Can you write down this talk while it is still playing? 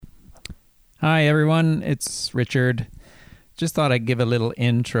Hi, everyone. It's Richard. Just thought I'd give a little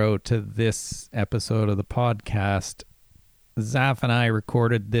intro to this episode of the podcast. Zaf and I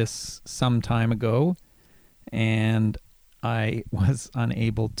recorded this some time ago, and I was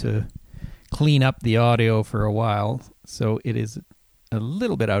unable to clean up the audio for a while, so it is a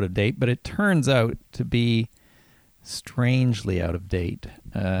little bit out of date, but it turns out to be strangely out of date.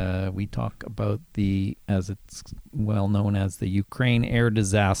 We talk about as it's well known as the Ukraine air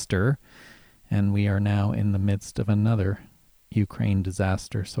disaster, and we are now in the midst of another Ukraine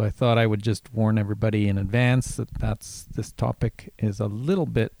disaster. So I thought I would just warn everybody in advance that this topic is a little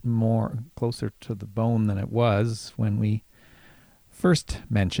bit more closer to the bone than it was when we first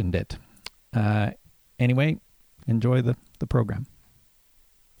mentioned it. Anyway, enjoy the program.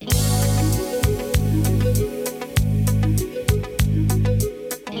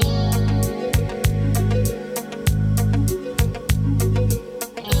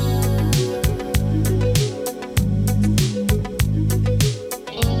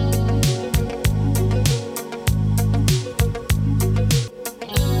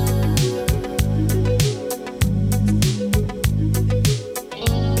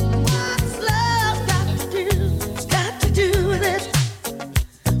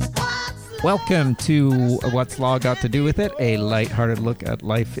 Welcome to What's Law Got to Do With It, a lighthearted look at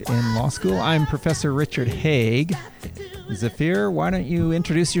life in law school. I'm Professor Richard Haig. Zafir, why don't you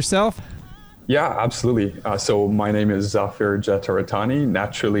introduce yourself? Yeah, absolutely. So my name is Zafir Jataratani.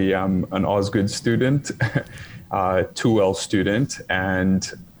 Naturally, I'm an Osgood student, 2L student,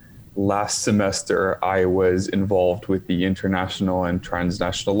 and last semester I was involved with the International and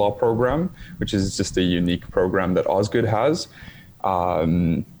Transnational Law program, which is just a unique program that Osgood has.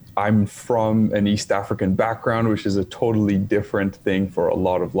 I'm from an East African background, which is a totally different thing for a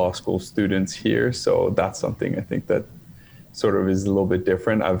lot of law school students here. So that's something I think that sort of is a little bit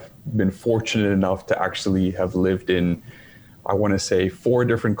different. I've been fortunate enough to actually have lived in, I want to say, 4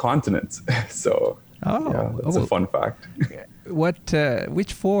 different continents. So that's a fun fact.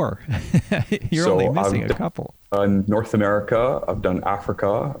 Which 4? You're only missing a couple. In North America, I've done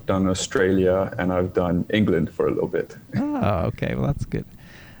Africa, I've done Australia, and I've done England for a little bit. Oh, okay. Well, that's good.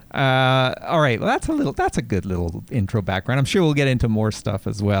 All right. Well, that's a good little intro background. I'm sure we'll get into more stuff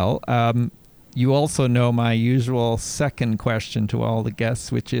as well. You also know my usual second question to all the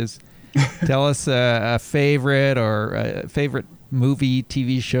guests, which is tell us a favorite or a favorite movie,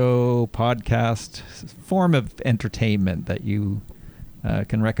 TV show, podcast, form of entertainment that you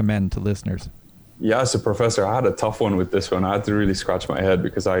can recommend to listeners. Yeah, so Professor, I had a tough one with this one. I had to really scratch my head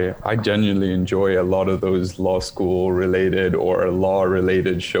because I genuinely enjoy a lot of those law school related or law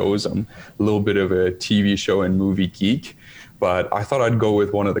related shows. I'm a little bit of a TV show and movie geek, but I thought I'd go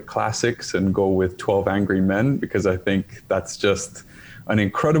with one of the classics and go with 12 Angry Men, because I think that's just an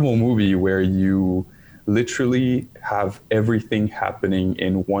incredible movie where you literally have everything happening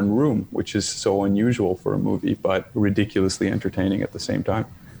in one room, which is so unusual for a movie, but ridiculously entertaining at the same time.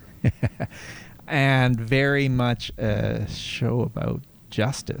 And very much a show about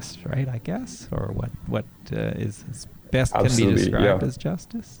justice, right? I guess, or what is best Absolutely, can be described as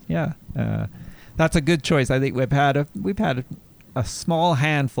justice. Yeah, that's a good choice. I think we've had a small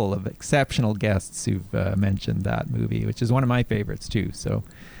handful of exceptional guests who've mentioned that movie, which is one of my favorites too. So,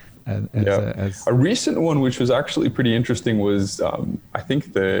 a recent one which was actually pretty interesting was I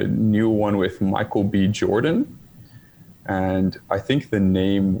think the new one with Michael B. Jordan, and I think the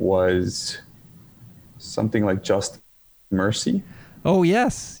name was something like Just Mercy. Oh,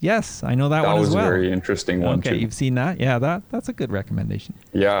 yes. I know that one as well. That was a very interesting one too. Okay, you've seen that? Yeah, that's a good recommendation.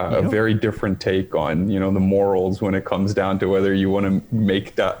 Yeah, a very different take on, the morals when it comes down to whether you want to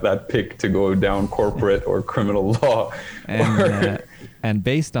make that pick to go down corporate or criminal law. And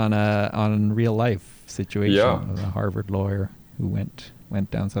based on a real life situation of a Harvard lawyer who went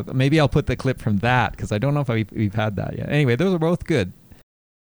down south. Maybe I'll put the clip from that because I don't know if we've had that yet. Anyway, those are both good.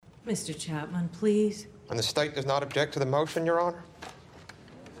 Mr. Chapman, please. And the state does not object to the motion, Your Honor?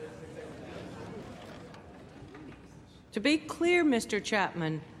 To be clear, Mr.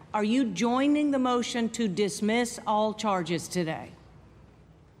 Chapman, are you joining the motion to dismiss all charges today?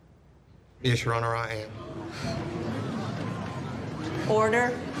 Yes, Your Honor, I am.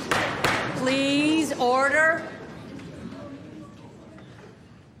 Order. Please, order.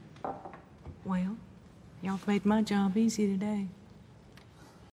 Well, y'all made my job easy today.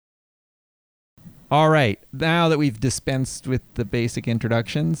 All right, now that we've dispensed with the basic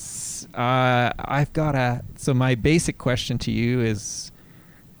introductions, so my basic question to you is,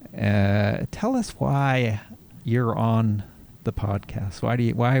 tell us why you're on the podcast.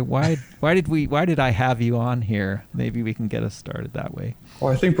 Why did I have you on here? Maybe we can get us started that way.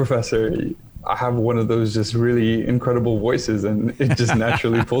 Well, I think, Professor, I have one of those just really incredible voices, and it just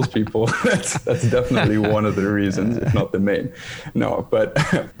naturally pulls people. That's definitely one of the reasons, if not the main. No, but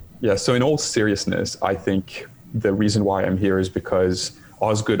yeah, so in all seriousness, I think the reason why I'm here is because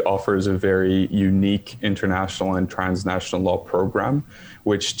Osgoode offers a very unique international and transnational law program,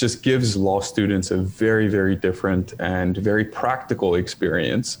 which just gives law students a very, very different and very practical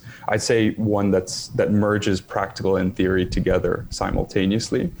experience. I'd say one that merges practical and theory together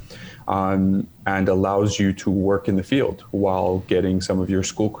simultaneously, and allows you to work in the field while getting some of your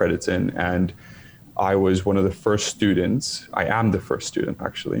school credits in. And I was one of the first students, I am the first student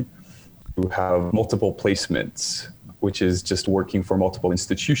actually, to have multiple placements, which is just working for multiple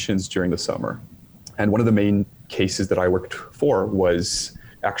institutions during the summer. And one of the main cases that I worked for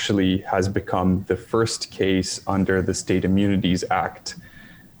has become the first case under the State Immunities Act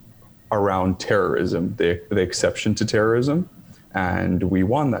around terrorism, the exception to terrorism. And we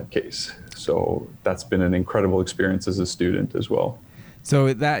won that case. So that's been an incredible experience as a student as well. So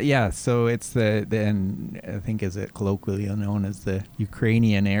so it's and I think is it colloquially known as the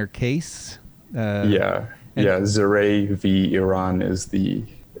Ukrainian air case? Zareh v. Iran is the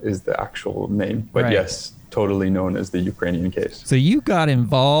actual name, but right. Yes, totally known as the Ukrainian case. So you got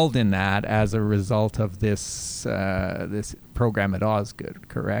involved in that as a result of this this program at Osgoode,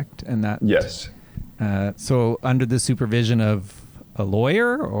 correct? And that yes. So under the supervision of a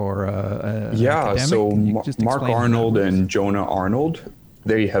lawyer or an academic? So Mark Arnold and Jonah Arnold,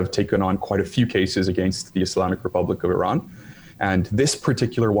 they have taken on quite a few cases against the Islamic Republic of Iran, and this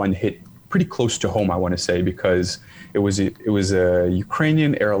particular one hit pretty close to home, I want to say, because it was a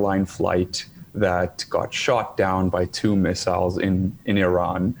Ukrainian airline flight that got shot down by 2 missiles in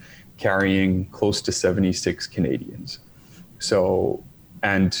Iran, carrying close to 76 Canadians. So,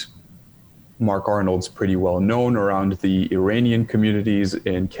 and Mark Arnold's pretty well known around the Iranian communities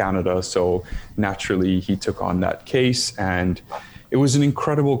in Canada, so naturally he took on that case, and it was an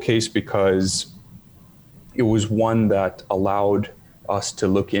incredible case because it was one that allowed us to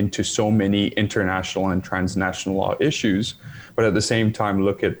look into so many international and transnational law issues, but at the same time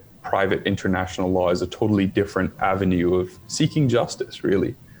look at private international law as a totally different avenue of seeking justice,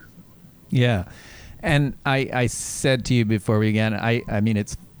 really. Yeah. And I said to you before we began, I mean,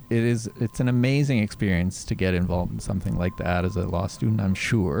 it's an amazing experience to get involved in something like that as a law student, I'm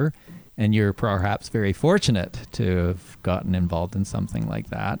sure. And you're perhaps very fortunate to have gotten involved in something like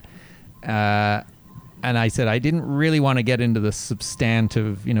that. And I said I didn't really want to get into the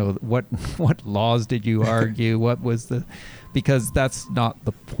substantive, what laws did you argue? Because that's not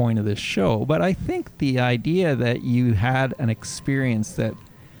the point of this show. But I think the idea that you had an experience that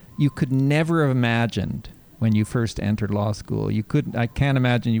you could never have imagined when you first entered law school. I can't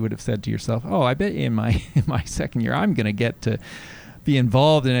imagine you would have said to yourself, "Oh, I bet in my second year I'm going to get to be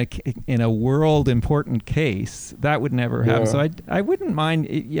involved in a world important case." That would never happen. So I wouldn't mind,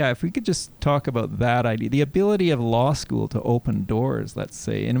 if we could just talk about that idea, the ability of law school to open doors, let's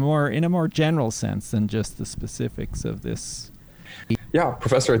say, in a more general sense than just the specifics of this. Yeah,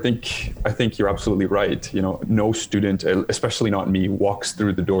 Professor, I think you're absolutely right. No student, especially not me, walks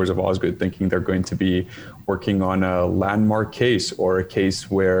through the doors of Osgoode thinking they're going to be working on a landmark case or a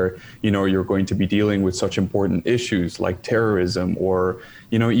case where, you're going to be dealing with such important issues like terrorism or,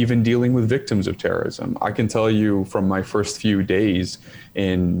 even dealing with victims of terrorism. I can tell you from my first few days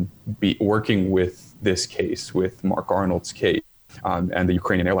in working with this case, with Mark Arnold's case and the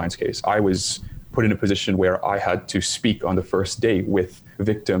Ukrainian Airlines case, I was put in a position where I had to speak on the first day with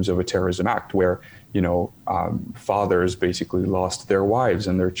victims of a terrorism act where, fathers basically lost their wives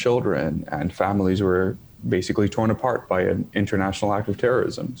and their children, and families were basically torn apart by an international act of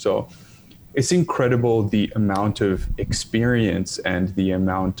terrorism. So it's incredible the amount of experience and the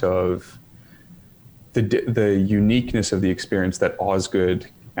amount of the uniqueness of the experience that Osgoode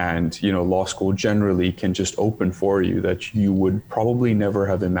and law school generally can just open for you that you would probably never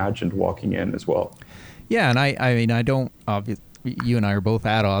have imagined walking in as well. Yeah, and I mean, I don't obviously. You and I are both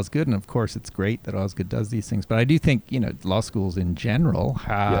at Osgoode, and of course, it's great that Osgoode does these things. But I do think law schools in general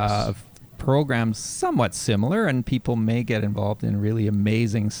have programs somewhat similar, and people may get involved in really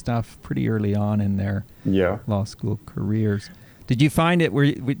amazing stuff pretty early on in their law school careers. Did you find it? Were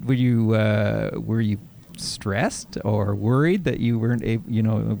you stressed or worried that you weren't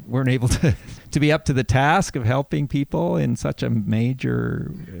able to be up to the task of helping people in such a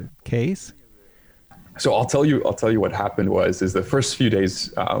major case? So I'll tell you what happened is the first few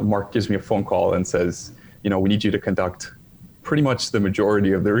days, Mark gives me a phone call and says, we need you to conduct pretty much the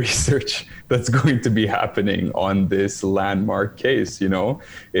majority of the research that's going to be happening on this landmark case.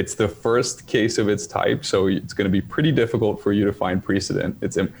 It's the first case of its type, so it's going to be pretty difficult for you to find precedent.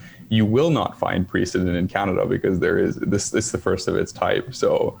 You will not find precedent in Canada because this is the first of its type.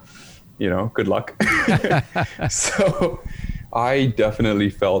 So, good luck. So I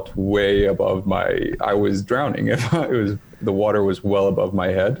definitely felt way above I was drowning. The water was well above my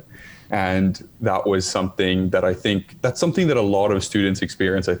head. And that was something that that's something that a lot of students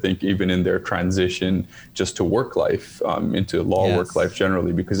experience, I think, even in their transition just to work life, into law work life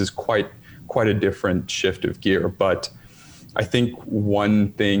generally, because it's quite a different shift of gear. But I think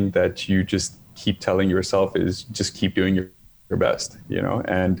one thing that you just keep telling yourself is just keep doing your best,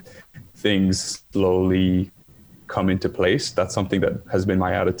 and things slowly come into place. That's something that has been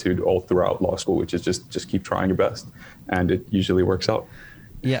my attitude all throughout law school, which is just keep trying your best, and it usually works out.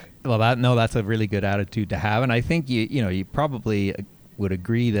 Yeah, well, that's a really good attitude to have, and I think you probably would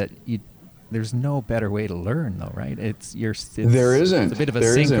agree that there's no better way to learn, though, right? There isn't. It's a bit of a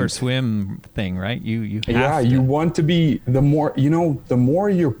sink or swim thing, right? You have to. You want to be the more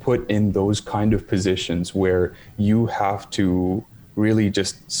you're put in those kind of positions where you have to really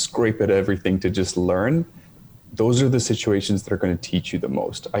just scrape at everything to just learn. Those are the situations that are going to teach you the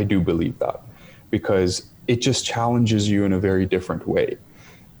most. I do believe that, because it just challenges you in a very different way.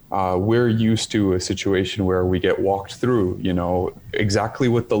 We're used to a situation where we get walked through, exactly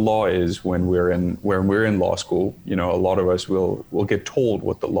what the law is when we're in law school. A lot of us will get told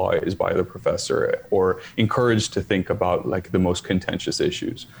what the law is by the professor, or encouraged to think about like the most contentious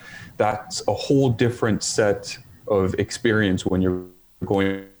issues. That's a whole different set of experience when you're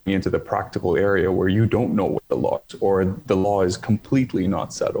going into the practical area where you don't know what the law is, or the law is completely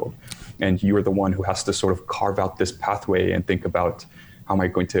not settled, and you're the one who has to sort of carve out this pathway and think about, how am I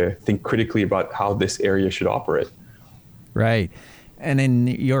going to think critically about how this area should operate? Right. And in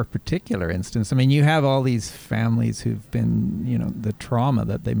your particular instance, I mean, you have all these families who've been, the trauma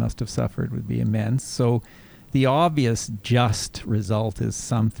that they must have suffered would be immense. So the obvious just result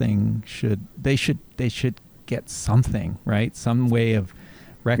is they should get something, right? Some way of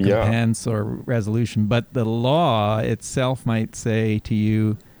recompense or resolution. But the law itself might say to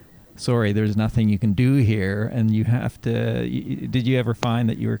you, sorry, there's nothing you can do here, and you have to. Did you ever find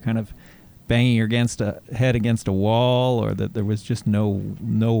that you were kind of banging your head against a wall, or that there was just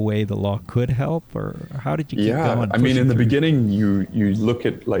no way the law could help, or how did you keep going? I mean, in the beginning, you look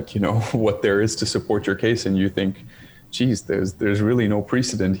at what there is to support your case, and you think, geez, there's really no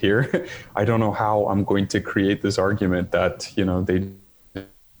precedent here. I don't know how I'm going to create this argument that they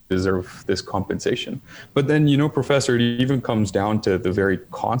deserve this compensation. But then, Professor, it even comes down to the very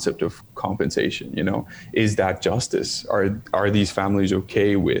concept of compensation. Is that justice? Are these families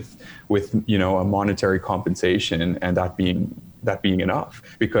okay with a monetary compensation, and that being enough?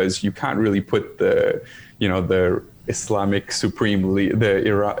 Because you can't really put the Islamic the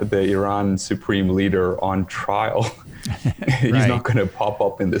Iran supreme leader on trial. He's not going to pop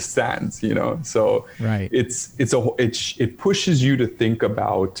up in the stands, So right. It pushes you to think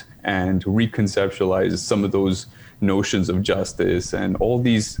about and reconceptualize some of those notions of justice, and all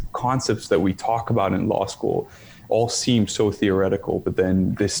these concepts that we talk about in law school all seem so theoretical, but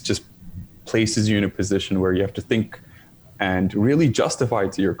then this just places you in a position where you have to think and really justify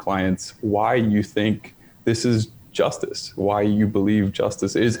to your clients why you think this is justice, why you believe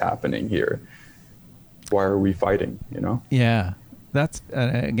justice is happening here. Why are we fighting, Yeah, that's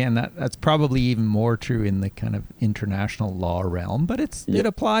again, that's probably even more true in the kind of international law realm, but it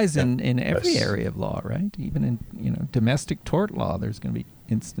applies in every area of law, right? Even in domestic tort law, there's going to be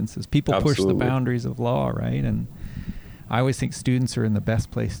instances people push the boundaries of law, right? And I always think students are in the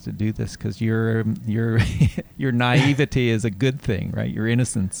best place to do this, because your naivety is a good thing, right? Your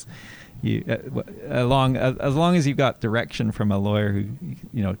innocence. As long as you've got direction from a lawyer who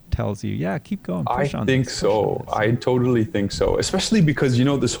tells you, keep going, push on. I think so. I totally think so, especially because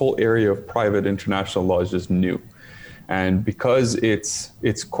this whole area of private international law is just new, and because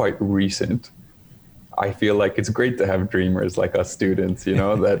it's quite recent, I feel like it's great to have dreamers like us students,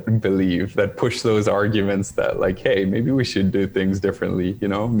 that believe, that push those arguments that like, hey, maybe we should do things differently,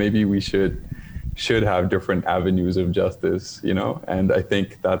 maybe we should have different avenues of justice, and I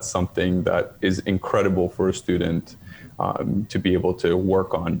think that's something that is incredible for a student to be able to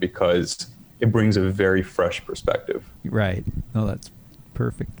work on, because it brings a very fresh perspective. Right. No, that's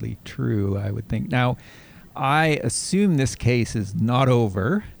perfectly true, I would think. Now, I assume this case is not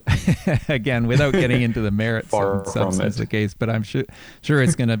over, again, without getting into the merits and substance of the case, but I'm sure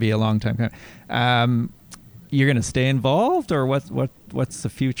it's going to be a long time coming. you're going to stay involved, or what's the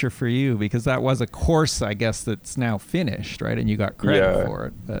future for you? Because that was a course, I guess, that's now finished, right? And you got credit for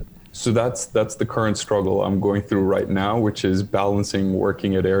it. But so that's the current struggle I'm going through right now, which is balancing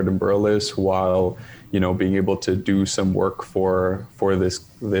working at Éire den Burles while, being able to do some work for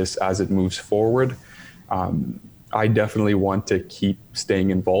this as it moves forward. I definitely want to keep staying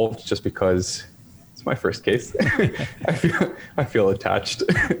involved just because it's my first case. I feel attached,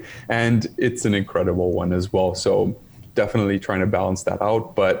 and it's an incredible one as well. So definitely trying to balance that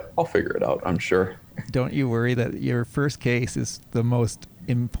out, but I'll figure it out, I'm sure. Don't you worry that your first case is the most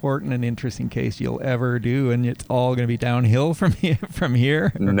important and interesting case you'll ever do, and it's all going to be downhill from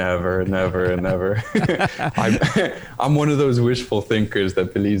here? Never. I'm one of those wishful thinkers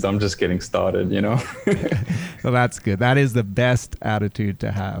that believes I'm just getting started, Well, that's good. That is the best attitude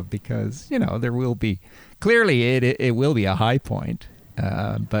to have, because there will be, clearly it will be a high point,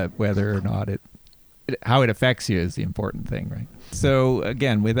 but whether or not how it affects you is the important thing, right? So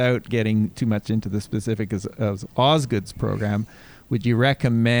again, without getting too much into the specifics of Osgood's program, would you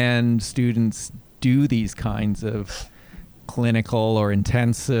recommend students do these kinds of clinical or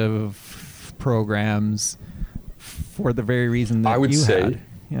intensive programs for the very reason that I would you say,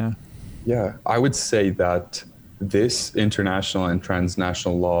 had? Yeah, I would say that this international and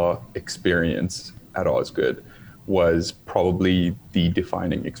transnational law experience at Osgood was probably the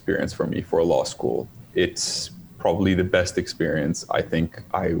defining experience for me for law school. It's probably the best experience I think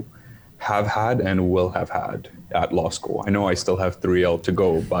I have had and will have had at law school. I know I still have 3L to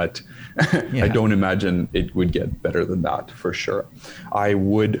go, but I don't imagine it would get better than that for sure. I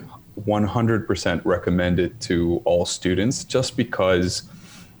would 100% recommend it to all students, just because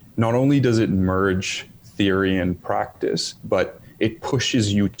not only does it merge theory and practice, but it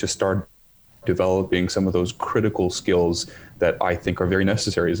pushes you to start developing some of those critical skills that I think are very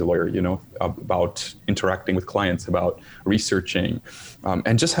necessary as a lawyer, about interacting with clients, about researching,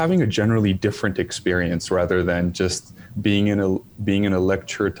 and just having a generally different experience rather than just being in a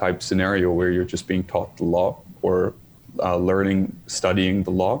lecture type scenario where you're just being taught the law or studying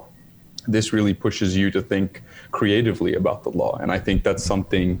the law. This really pushes you to think creatively about the law. And I think that's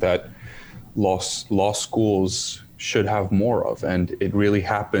something that law schools should have more of. And it really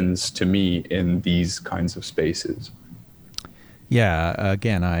happens to me in these kinds of spaces. Yeah,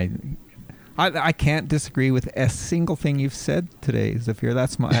 again, I can't disagree with a single thing you've said today, Zafir.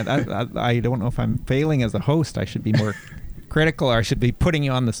 That's I don't know if I'm failing as a host. I should be more critical, or I should be putting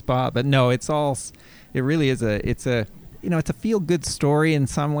you on the spot. But no, it really is it's a feel good story in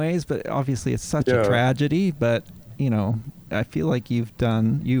some ways, but obviously it's such a tragedy. But I feel like you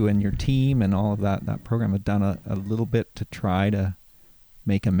and your team and all of that program have done a little bit to try to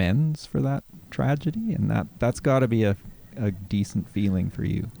make amends for that tragedy, and that's got to be a decent feeling for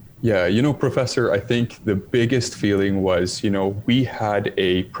you. Yeah, Professor, I think the biggest feeling was, we had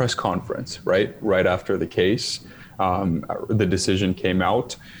a press conference, right after the case, the decision came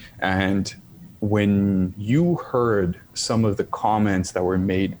out. And when you heard some of the comments that were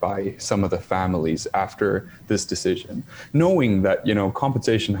made by some of the families after this decision, knowing that,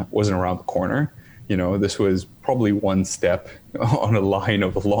 compensation wasn't around the corner, this was probably one step on a line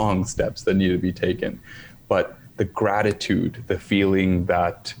of long steps that needed to be taken. But the gratitude, the feeling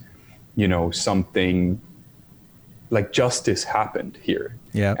that, something like justice happened here,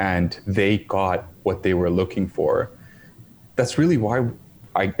 and they got what they were looking for. That's really why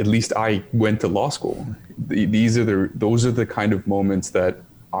I went to law school. Those are the kind of moments that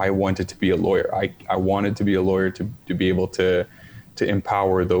I wanted to be a lawyer. I wanted to be a lawyer to be able to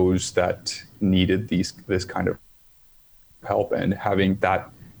empower those that needed this kind of help, and having that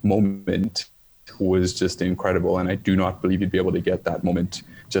moment was just incredible. And I do not believe you'd be able to get that moment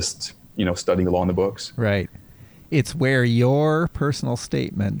just, studying the law in the books. Right. It's where your personal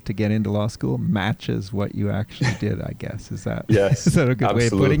statement to get into law school matches what you actually did, I guess. Is that, yes, is that a good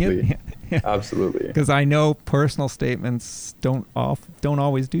absolutely. way of putting it? Yeah. Absolutely. Because I know personal statements don't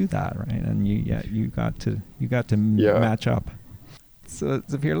always do that, right? And you got to match up. So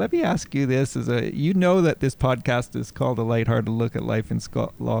Zafir, let me ask you this: that this podcast is called A Lighthearted Look at Life in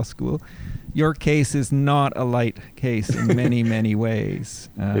Law School. Your case is not a light case in many, many ways.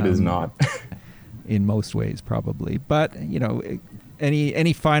 It is not. In most ways, probably. But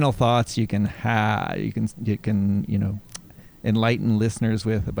any final thoughts you can have, you can enlighten listeners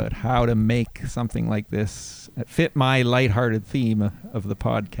with about how to make something like this fit my lighthearted theme of the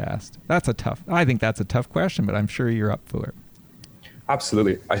podcast? I think that's a tough question, but I'm sure you're up for it.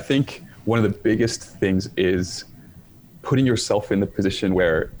 Absolutely. I think one of the biggest things is putting yourself in the position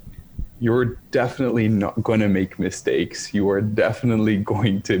where you're definitely not going to make mistakes. You are definitely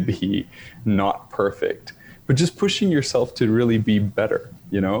going to be not perfect. but just pushing yourself to really be better,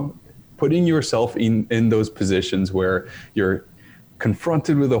 putting yourself in those positions where you're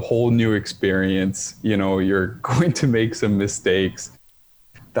confronted with a whole new experience, you're going to make some mistakes.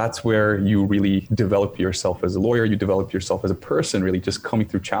 That's where you really develop yourself as a lawyer. You develop yourself as a person, really just coming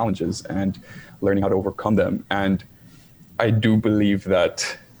through challenges and learning how to overcome them. And I do believe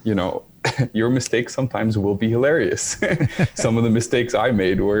that, your mistakes sometimes will be hilarious. Some of the mistakes I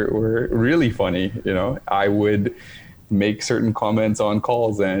made were really funny. I would make certain comments on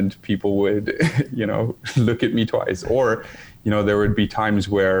calls and people would, look at me twice. Or, there would be times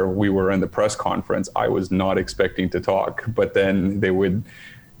where we were in the press conference. I was not expecting to talk, but then they would,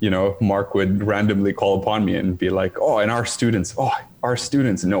 Mark would randomly call upon me and be like, and our students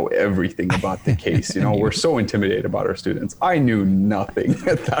know everything about the case. We're so intimidated about our students. I knew nothing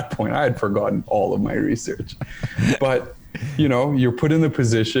at that point. I had forgotten all of my research. But, you're put in the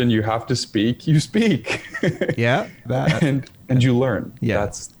position, you have to speak, you speak. Yeah. And you learn.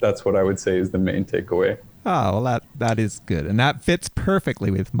 Yeah. That's what I would say is the main takeaway. Oh, well, that is good. And that fits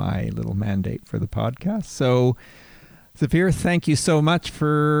perfectly with my little mandate for the podcast. So, Zafir, thank you so much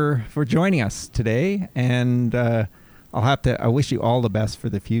for joining us today. And I wish you all the best for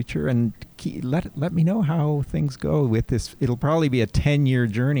the future. And let me know how things go with this. It'll probably be a 10-year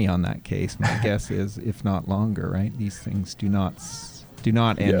journey on that case. My guess is, if not longer, right? These things do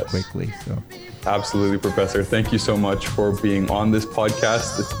not end quickly. So, absolutely, Professor. Thank you so much for being on this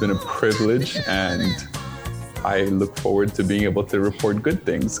podcast. It's been a privilege, and I look forward to being able to report good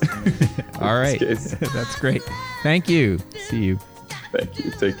things. All right. That's great. Thank you. See you. Thank you.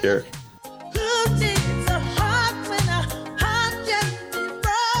 Take care.